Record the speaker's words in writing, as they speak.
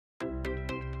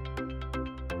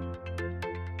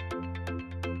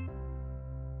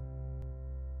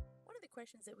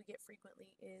questions that we get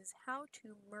frequently is how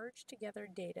to merge together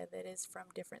data that is from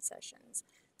different sessions.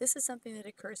 This is something that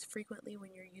occurs frequently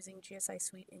when you're using GSI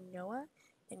Suite in NOAA,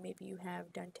 and maybe you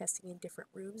have done testing in different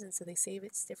rooms and so they save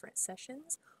its different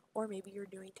sessions, or maybe you're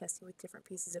doing testing with different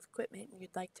pieces of equipment and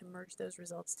you'd like to merge those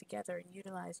results together and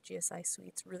utilize GSI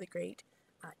Suite's really great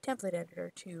template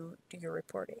editor to do your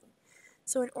reporting.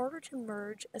 So in order to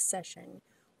merge a session,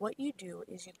 what you do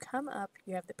is you come up,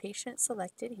 you have the patient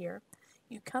selected here,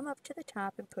 you come up to the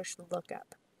top and push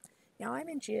lookup. Now I'm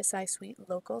in GSI Suite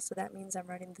local, so that means I'm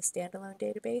running the standalone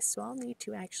database, so I'll need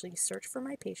to actually search for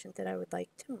my patient that I would like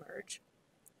to merge.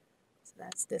 So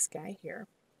that's this guy here.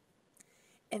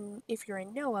 And if you're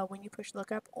in NOAA, when you push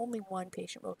lookup, only one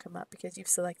patient will come up because you've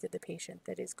selected the patient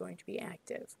that is going to be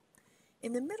active.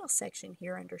 In the middle section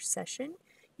here under session,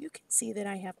 you can see that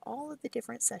I have all of the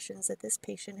different sessions that this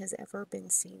patient has ever been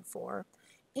seen for.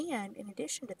 And in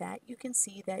addition to that, you can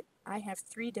see that I have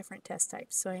 3 different test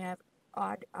types. So I have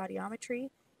audiometry,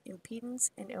 impedance,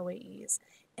 and OAEs.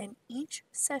 And each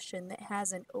session that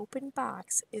has an open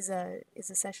box is a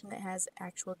session that has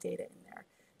actual data in there.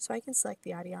 So I can select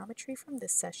the audiometry from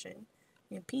this session,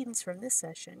 the impedance from this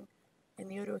session, and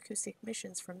the otoacoustic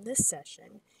emissions from this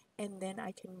session, and then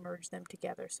I can merge them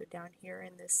together. So down here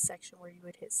in this section where you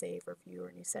would hit save or view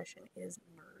or new session is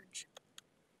merge.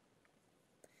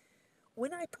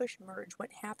 When I push merge,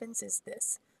 what happens is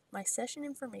this. My session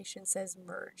information says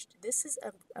merged. This is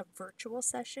a virtual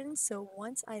session, so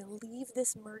once I leave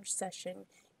this merge session,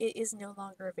 it is no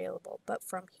longer available. But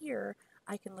from here,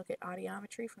 I can look at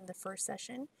audiometry from the first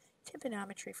session,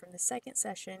 tympanometry from the second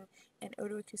session, and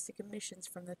otoacoustic emissions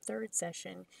from the third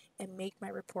session, and make my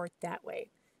report that way.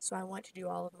 So I want to do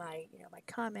all of my, my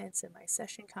comments and my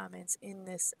session comments in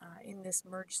this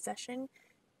merge session,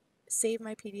 save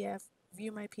my PDF,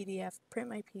 view my PDF, print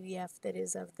my PDF that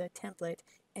is of the template,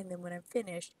 and then when I'm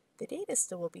finished, the data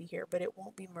still will be here, but it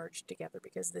won't be merged together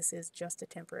because this is just a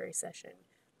temporary session.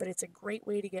 But it's a great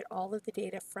way to get all of the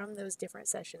data from those different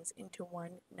sessions into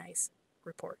one nice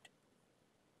report.